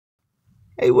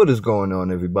Hey, what is going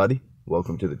on, everybody?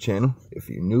 Welcome to the channel. If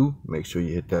you're new, make sure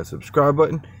you hit that subscribe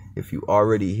button. If you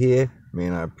already here,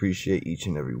 man, I appreciate each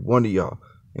and every one of y'all.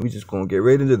 And we just gonna get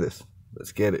right into this.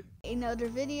 Let's get it. Another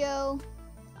video.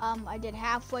 I did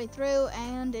halfway through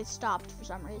and it stopped for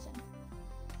some reason.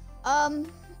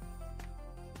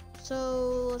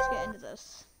 So let's get into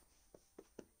this.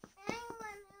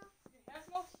 That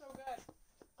smells so good.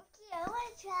 Okay, I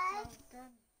want to try.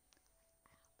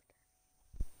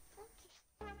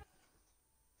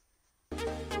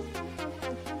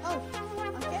 Oh,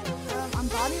 okay. I'm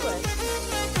bodyless.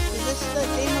 Is this the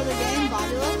theme of the game,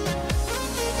 bodyless?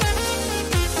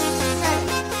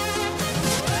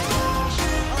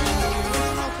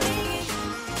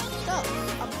 So,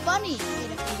 a bunny ate a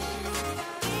pig.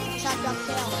 Chopped off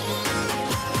tail.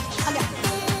 Okay.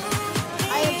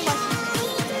 I have questions.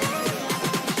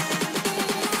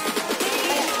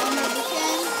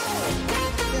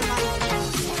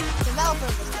 Developer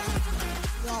of this game.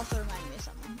 You also remind me of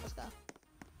something. Let's go.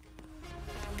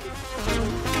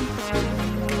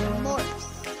 Morphs.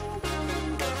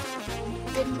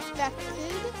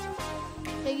 Infected.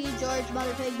 Piggy, George,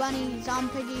 Mother Pig, Bunny,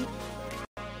 Zombie Piggy,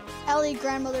 Ellie,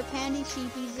 Grandmother Pandy,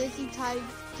 Sheepy, Zizzy,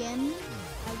 Tigen,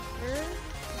 Tiger.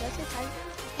 Did I say Tiger?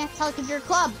 Can't tell because you're a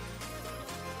club.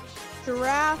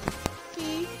 Giraffe,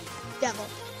 Devil.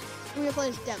 I'm gonna play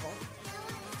as Devil.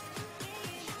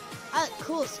 I like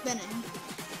cool spinning.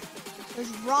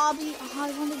 There's Robbie. Oh,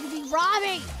 I wanted to be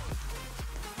Robbie!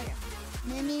 Okay.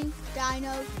 Mimi,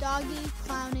 Dino, Doggy,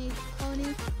 Clowny,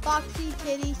 Pony, Foxy,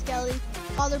 Kitty, Skelly,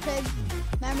 Father Pig,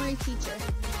 Memory Teacher.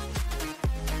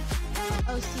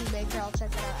 OC Baker, I'll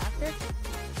check that out after.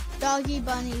 Doggy,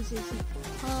 Bunny, Zuzu,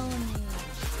 Pony.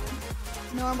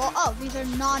 Normal. Oh, these are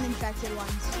non-infected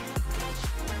ones.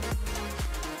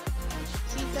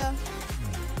 Chica.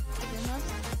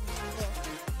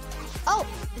 Oh,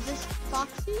 is this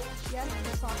Foxy? Yes,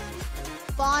 it's Foxy.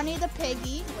 Bonnie the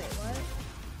Piggy. Wait, what?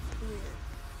 Weird.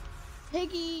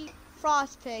 Piggy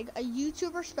Frost Pig, a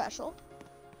YouTuber special.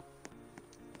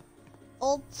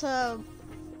 Ulta.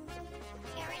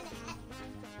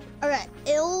 Alright,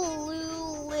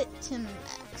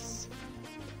 Illulitimex.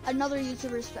 Another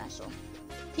YouTuber special.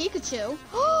 Pikachu.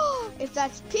 If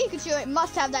that's Pikachu, it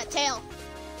must have that tail.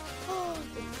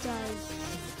 It does.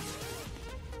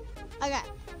 Okay.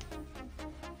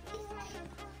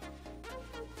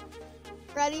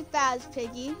 Freddy Faz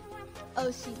Piggy,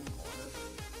 OC.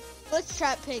 Glitch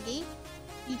Trap Piggy,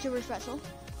 YouTuber special.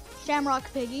 Shamrock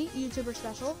Piggy, YouTuber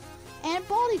special. And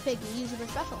Baldy Piggy, YouTuber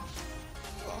special.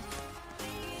 Cool.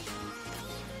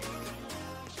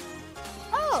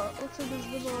 Oh, it looks like there's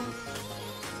little.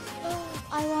 Oh,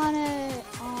 I want it.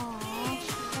 Aww,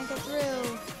 can't get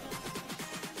through.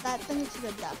 That thing looks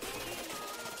good though.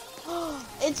 Oh,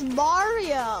 it's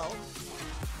Mario.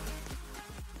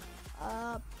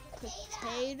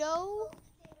 Potato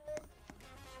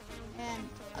and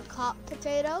a cop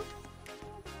potato.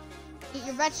 Eat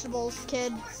your vegetables,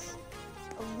 kids.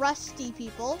 Rusty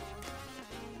people.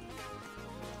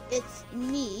 It's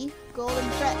me, Golden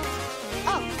Freddy.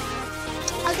 Oh,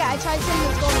 okay. I tried saying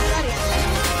it's Golden Freddy.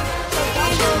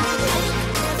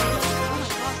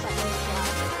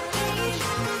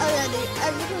 Oh yeah, dude.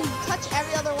 You can touch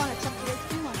every other one except for the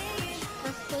XP one.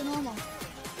 Perfectly normal.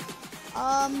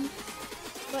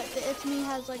 But the It's Me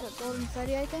has like a Golden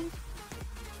Freddy, I think.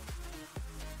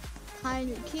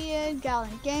 Kind of Kid,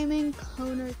 Gallant Gaming,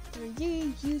 Koner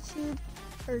 3D, YouTube,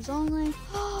 Hers Only.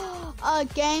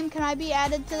 Game, can I be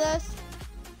added to this?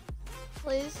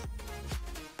 Please?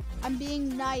 I'm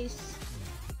being nice.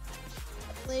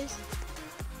 Please?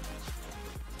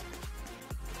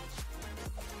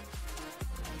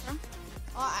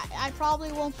 I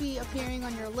probably won't be appearing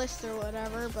on your list or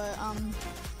whatever, but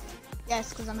yes,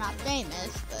 because I'm not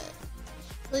famous, but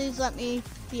please let me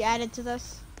be added to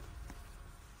this.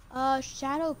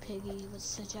 Shadow Piggy was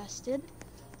suggested.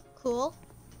 Cool.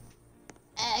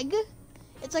 Egg.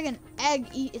 It's like an egg.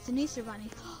 It's an Easter bunny.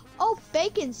 Oh,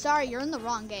 Bacon. Sorry, you're in the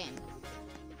wrong game.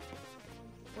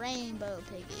 Rainbow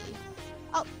Piggy.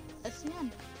 Oh, that's the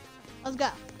end. Let's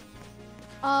go.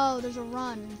 Oh, there's a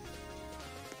run.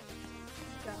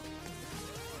 Go.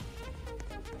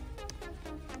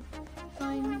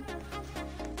 Fine.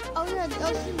 Oh yeah, the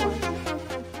OC one.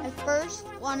 I first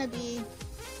want to be.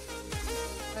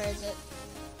 Where is it?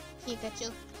 Pikachu.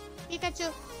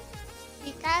 Pikachu.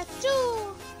 Pikachu.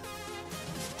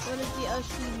 What is the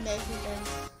OC making thing?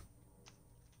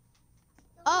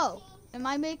 Oh, am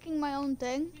I making my own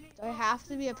thing? Do I have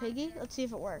to be a piggy? Let's see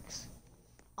if it works.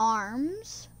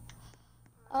 Arms.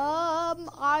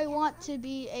 I want to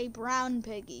be a brown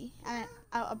piggy.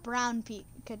 A brown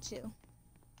Pikachu. No,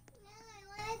 I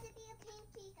wanted to be a pink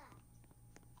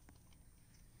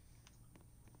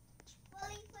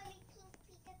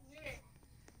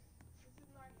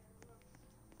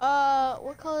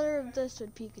color of this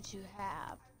would Pikachu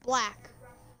have? Black,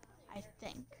 I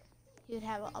think. He would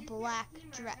have a black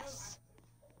dress.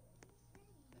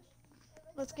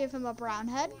 Let's give him a brown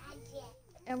head.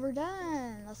 And we're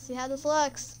done. Let's see how this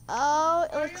looks. Oh,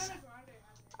 it looks...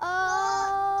 Oh!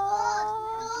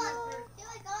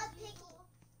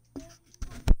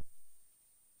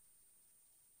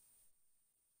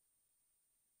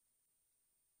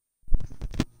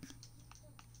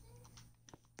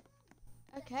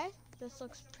 Okay, this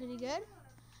looks pretty good.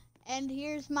 And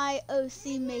here's my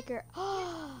OC maker.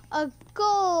 Oh, a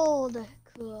gold!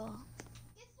 Cool.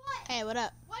 Hey, what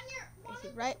up?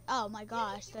 Right? Oh my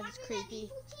gosh, that is creepy.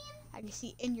 I can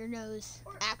see in your nose.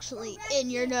 Actually, in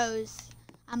your nose.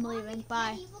 I'm leaving.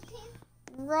 Bye.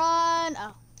 Run!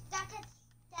 Oh.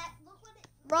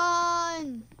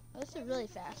 Run! Oh, this is really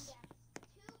fast.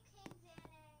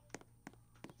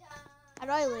 How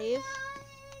do I leave?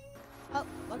 Oh,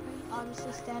 okay. I'll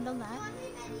just stand on that.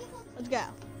 Let's go.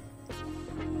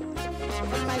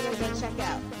 What am I going to check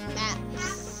out?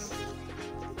 Maps.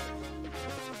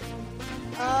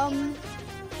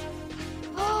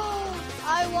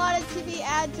 I wanted to be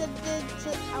added to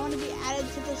I want to be added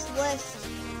to this list,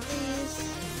 please.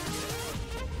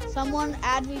 Someone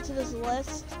add me to this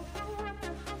list.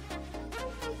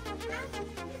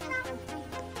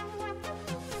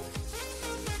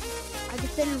 I can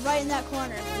fit in right in that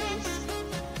corner, please.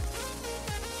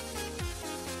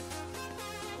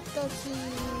 Let's go to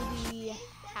the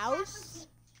house.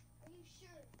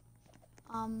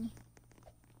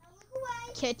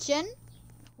 Kitchen.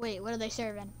 Wait, what are they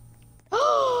serving?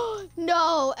 Oh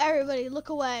no! Everybody, look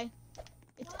away.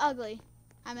 It's ugly.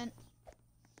 I mean,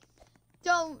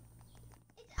 don't.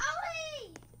 It's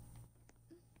ugly.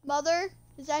 Mother,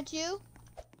 is that you?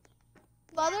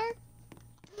 Mother?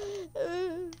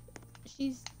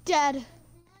 She's dead.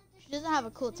 She doesn't have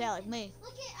a cool tail like me.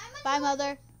 Bye,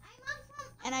 Mother.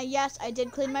 And yes, I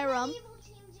did clean my room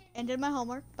and did my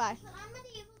homework. Bye.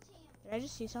 Did I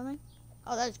just see something?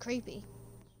 Oh, that is creepy.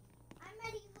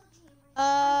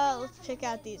 Let's check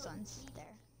out these ones. They're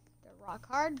rock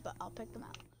hard, but I'll pick them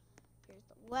out. Here's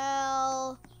the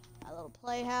well, my little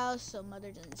playhouse, so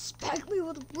Mother doesn't spank me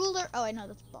with a ruler. Oh, I know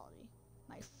that's Baldy,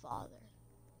 my father.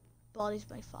 Baldy's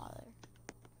my father.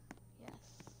 Yes.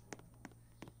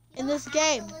 In this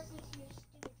game.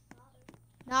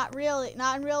 Not really,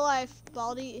 not in real life.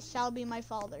 Baldy shall be my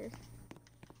father.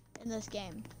 In this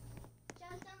game.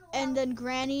 And then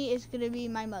Granny is gonna be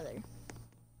my mother.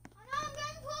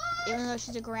 Even though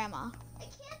she's a grandma. I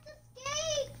can't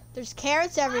escape. There's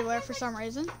carrots everywhere for some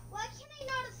reason. Why can I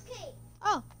not escape?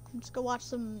 Oh, let's go watch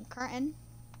some curtain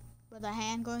with a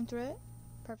hand going through it.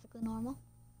 Perfectly normal.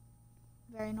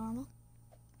 Very normal.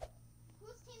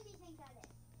 Whose team do you think that is?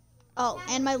 Oh,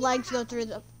 and my legs go through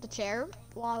the chair,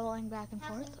 waddling back and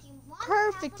forth.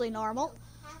 Perfectly normal.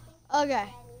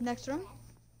 Okay, next room.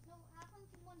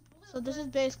 So this is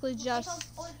basically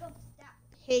just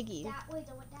Piggy.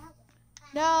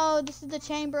 No, this is the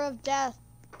Chamber of Death.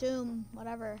 Doom,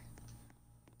 whatever.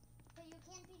 But you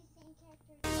can't be the same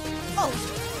character. Oh!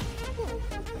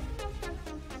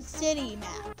 Ooh. City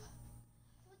map.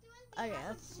 Okay,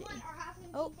 let's see.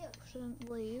 Oh,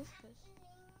 shouldn't leave.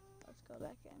 Let's go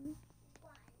back in.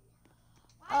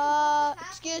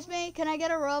 Excuse me, can I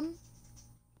get a room?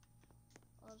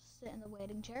 I'll just sit in the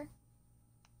waiting chair.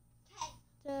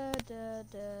 Da, da,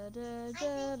 da, da,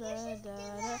 da, da,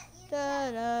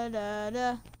 da, da, da,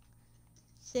 da.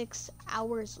 6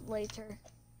 hours later.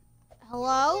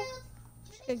 Hello?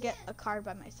 Just gonna get a card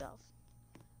by myself.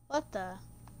 What the?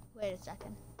 Wait a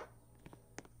second.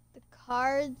 The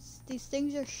cards, these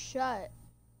things are shut.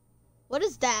 What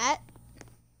is that?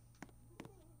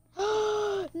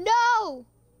 No!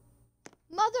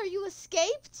 Mother, you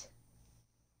escaped?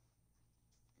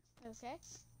 Okay.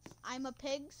 I'm a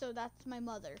pig, so that's my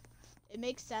mother. It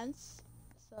makes sense.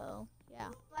 So, yeah.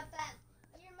 But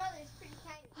your mother's pretty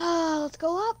tiny. Let's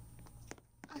go up.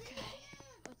 Okay.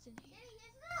 What's in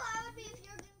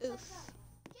here? Oof.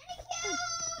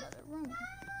 Another room.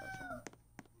 What's wrong?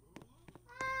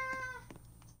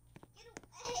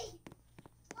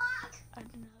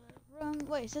 Another room.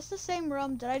 Wait, is this the same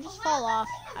room? Did I just fall off?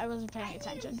 I wasn't paying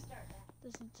attention.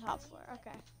 This is the top floor.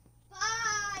 Okay.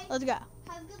 Bye. Let's go.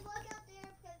 Have good luck out there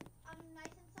because on a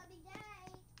nice and sunny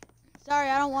day. Sorry,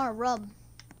 I don't want to rub.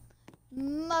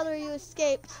 Mother, you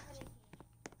escaped.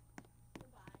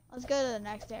 Let's go to the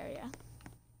next area.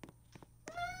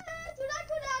 Do not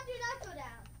go down. Do not go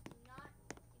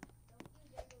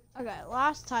down. Okay,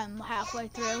 last time halfway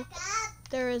through,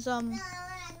 there is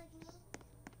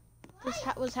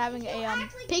was having a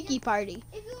piggy party.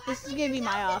 This is gonna be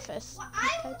my office.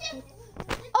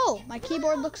 Oh, my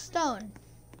keyboard looks stone.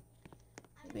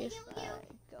 Maybe if I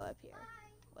go up here.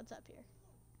 What's up here?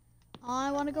 Oh,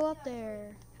 I want to go up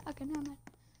there. Okay, never mind.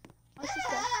 Let's just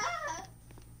go.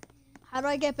 How do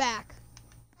I get back?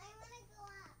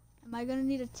 Am I gonna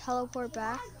need to teleport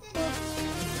back?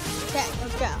 Okay,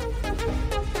 let's go.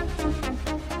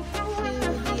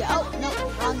 To the no,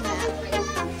 wrong map.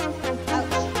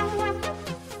 Ouch.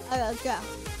 Okay, let's go.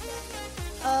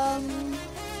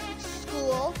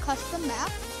 School, custom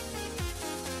map.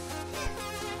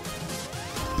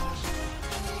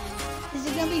 Is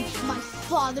it gonna be my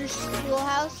father's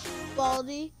schoolhouse?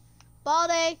 Baldy.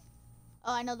 Baldy!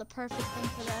 Oh, I know the perfect thing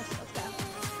for this. Let's go.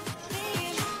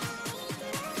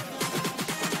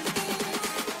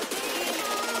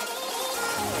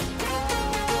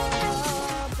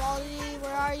 Baldy,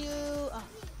 where are you? Oh,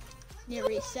 need to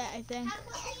reset, I think.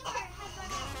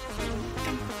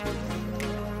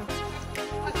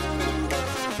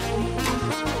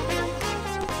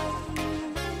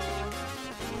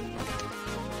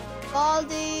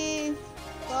 Baldy!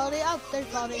 Baldy, oh, there's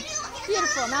Baldy.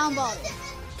 Beautiful, now I'm Baldy.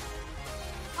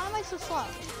 How am I so slow?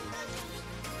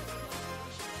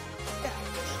 Yeah.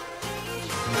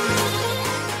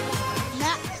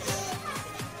 Next.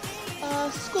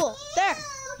 School. There.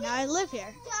 Now I live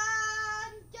here.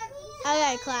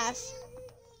 Okay, class.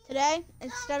 Today,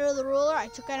 instead of the ruler, I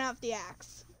took out the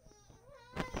axe.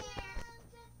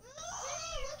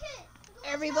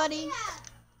 Everybody's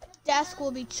desk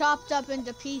will be chopped up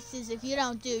into pieces if you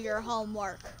don't do your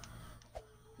homework.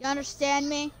 You understand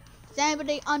me? Does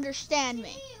anybody understand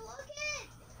me?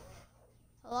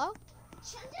 Hello?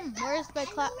 Where's my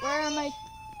class? Where's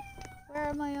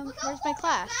my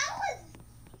class?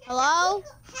 Hello?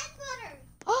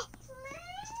 Oh!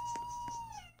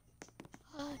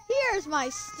 Here's my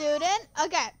student.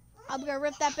 Okay, I'm gonna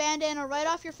rip that bandana right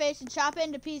off your face and chop it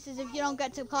into pieces if you don't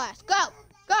get to class. Go!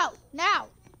 Go! Now!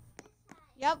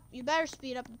 Yep, you better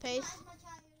speed up the pace.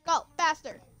 Go,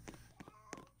 faster.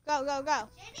 Go, go, go.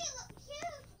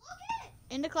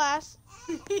 Into class.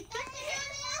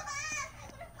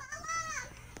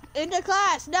 Into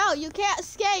class. No, you can't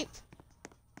escape.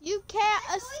 You can't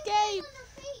escape.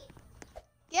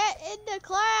 Get into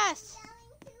class.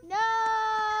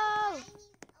 No.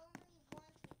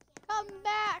 Come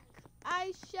back.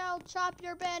 I shall chop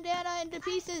your bandana into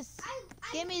pieces.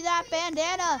 Give me that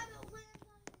bandana.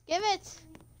 Give it.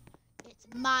 It's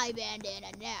my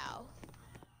bandana now.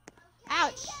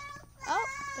 Ouch. Oh,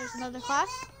 there's another class.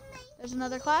 There's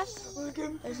another class.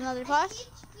 There's another class.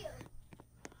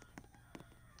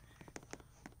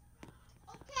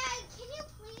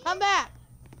 Come back.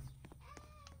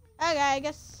 Okay, I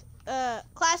guess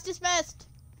class dismissed.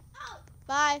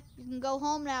 Bye. You can go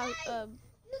home now.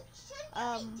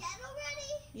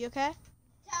 You okay?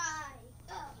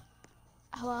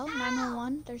 Hello,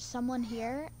 911. There's someone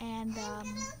here, and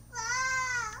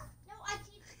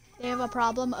they have a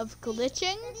problem of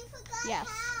glitching. Yes.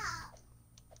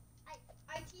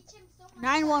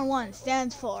 911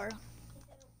 stands for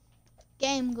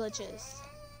game glitches.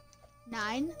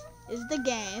 9 is the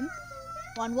game.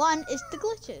 11 is the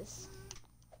glitches.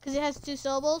 Because it has 2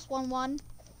 syllables. 11.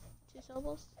 2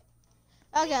 syllables.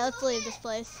 Okay, let's leave this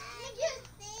place.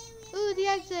 Ooh, the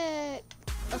exit.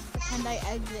 Let's pretend I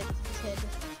exited.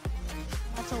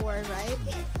 That's a word, right?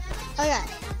 Okay.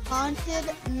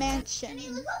 Haunted mansion.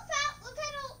 Look how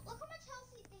much health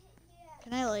he has.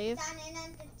 Can I leave?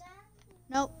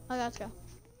 Nope. Okay, let's go.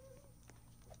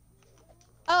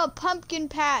 Oh, pumpkin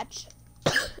patch.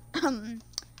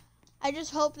 I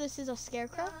just hope this is a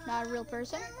scarecrow, not a real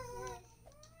person.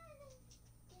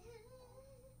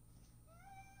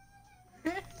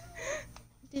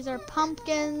 These are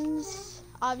pumpkins,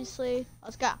 obviously.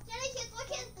 Let's go.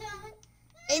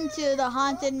 Into the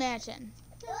haunted mansion.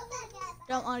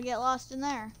 Don't want to get lost in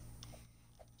there.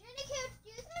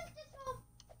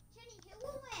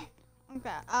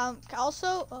 Okay.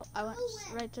 Also, oh, I went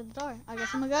right to the door. I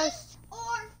guess I'm a ghost.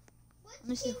 Let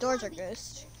me see if doors are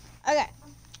ghosts. Okay.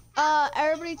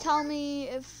 Everybody tell me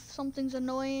if something's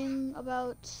annoying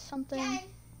about something,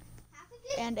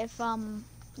 and if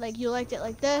like you liked it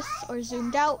like this or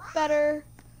zoomed out better.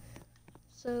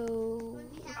 So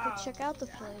we could check out the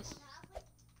place.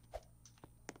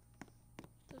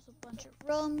 There's a bunch of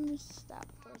rooms. That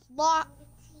door's locked.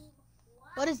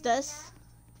 What is this?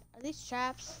 Are these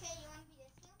traps?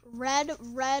 Red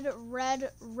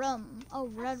room. Oh,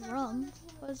 red room.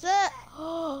 What is it?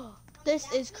 Oh,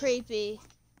 this is creepy.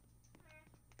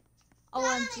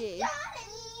 OMG.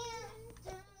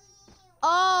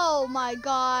 Oh my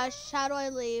gosh. How do I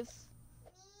leave?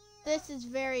 This is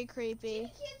very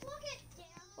creepy.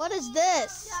 What is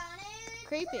this?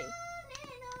 Creepy.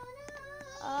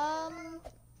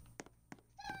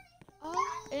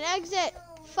 Oh, an exit.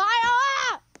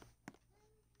 Fire!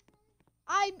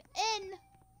 I'm in.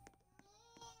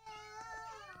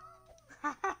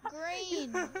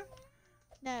 Green.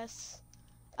 Yes.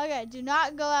 Okay, do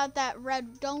not go out that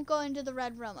red. Don't go into the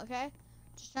red room, okay?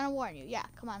 Just trying to warn you. Yeah,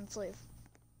 come on, let's leave.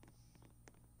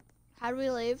 How do we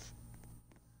leave?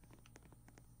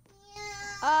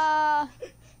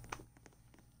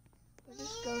 We'll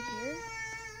just go here.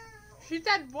 She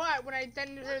said what when I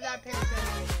didn't hear that picture?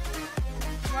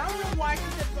 I don't know why she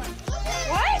said what.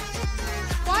 What?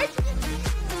 Why?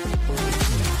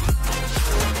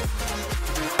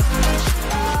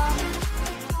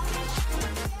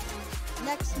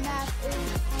 Next map is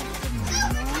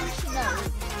no,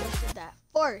 just did that.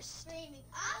 Forest.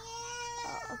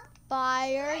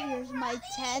 Fire. Here's my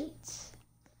tent.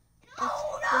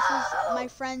 This is my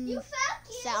friend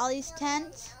Sally's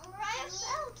tent.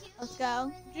 Let's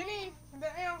go. Ginny,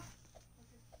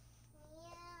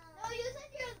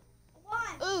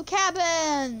 Ooh,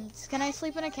 cabins! Can I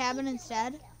sleep in a cabin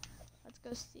instead? Let's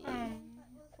go see.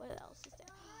 What else is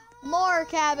there? More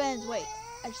cabins! Wait,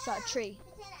 I just saw a tree.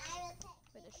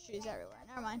 Wait, there's trees everywhere.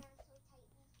 Never mind.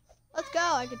 Let's go.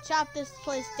 I could chop this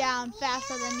place down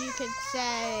faster than you could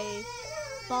say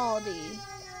Baldy.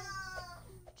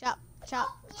 Chop, chop,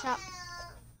 chop,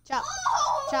 chop,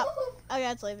 chop. Okay,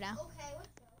 let's leave now.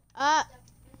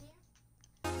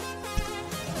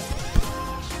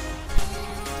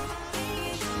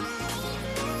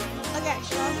 Okay,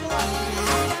 so let's go up.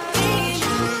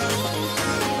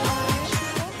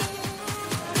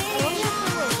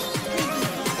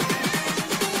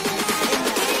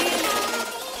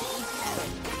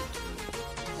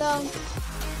 So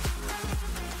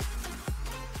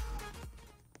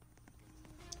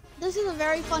this is a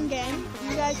very fun game.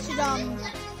 You guys should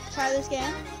try this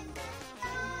game.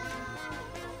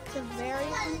 It's a very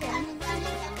fun game.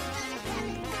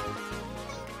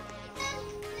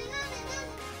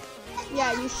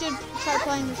 Yeah, you should try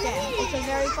playing this game. It's a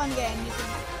very fun game.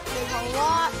 There's a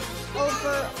lot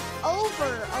over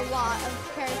a lot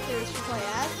of characters to play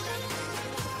as.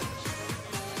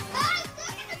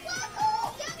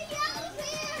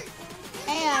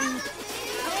 And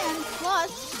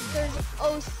plus, there's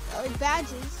like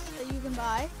badges that you can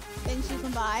buy, things you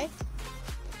can buy,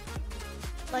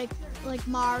 like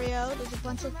Mario. There's a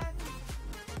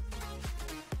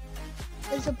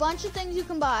bunch of things you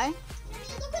can buy.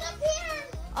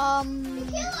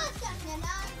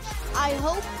 I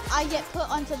hope I get put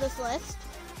onto this list.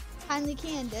 Kindly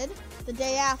Can did the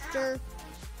day after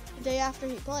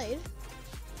he played.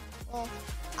 Well,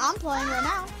 I'm playing right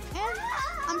now, and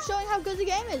I'm showing how good the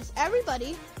game is.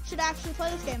 Everybody should actually play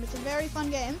this game. It's a very fun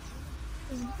game.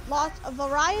 There's a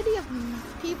variety of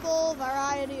people,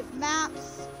 variety of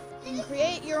maps. You can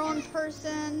create your own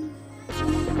person.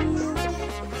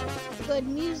 Good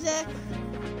music.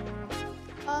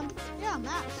 Yeah,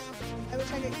 maps. I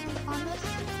wish I could click on this.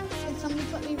 Can somebody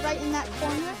put me right in that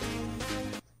corner?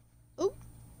 Oop.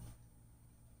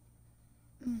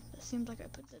 That seems like I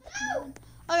put it.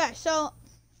 Okay, so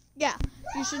yeah,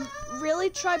 you should really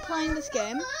try playing this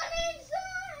game.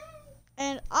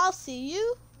 And I'll see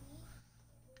you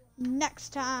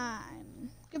next time.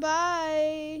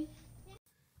 Goodbye.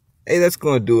 Hey, that's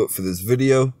going to do it for this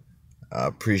video. I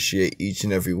appreciate each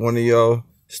and every one of y'all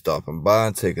stopping by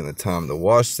and taking the time to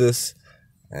watch this.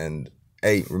 And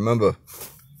hey, remember,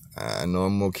 I know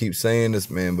I'm going to keep saying this,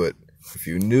 man, but if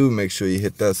you're new, make sure you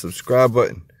hit that subscribe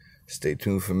button. Stay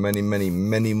tuned for many, many,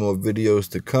 many more videos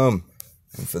to come.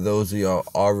 And for those of y'all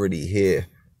already here,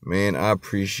 man, I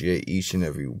appreciate each and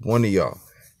every one of y'all.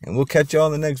 And we'll catch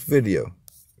y'all in the next video.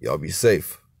 Y'all be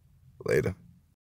safe. Later.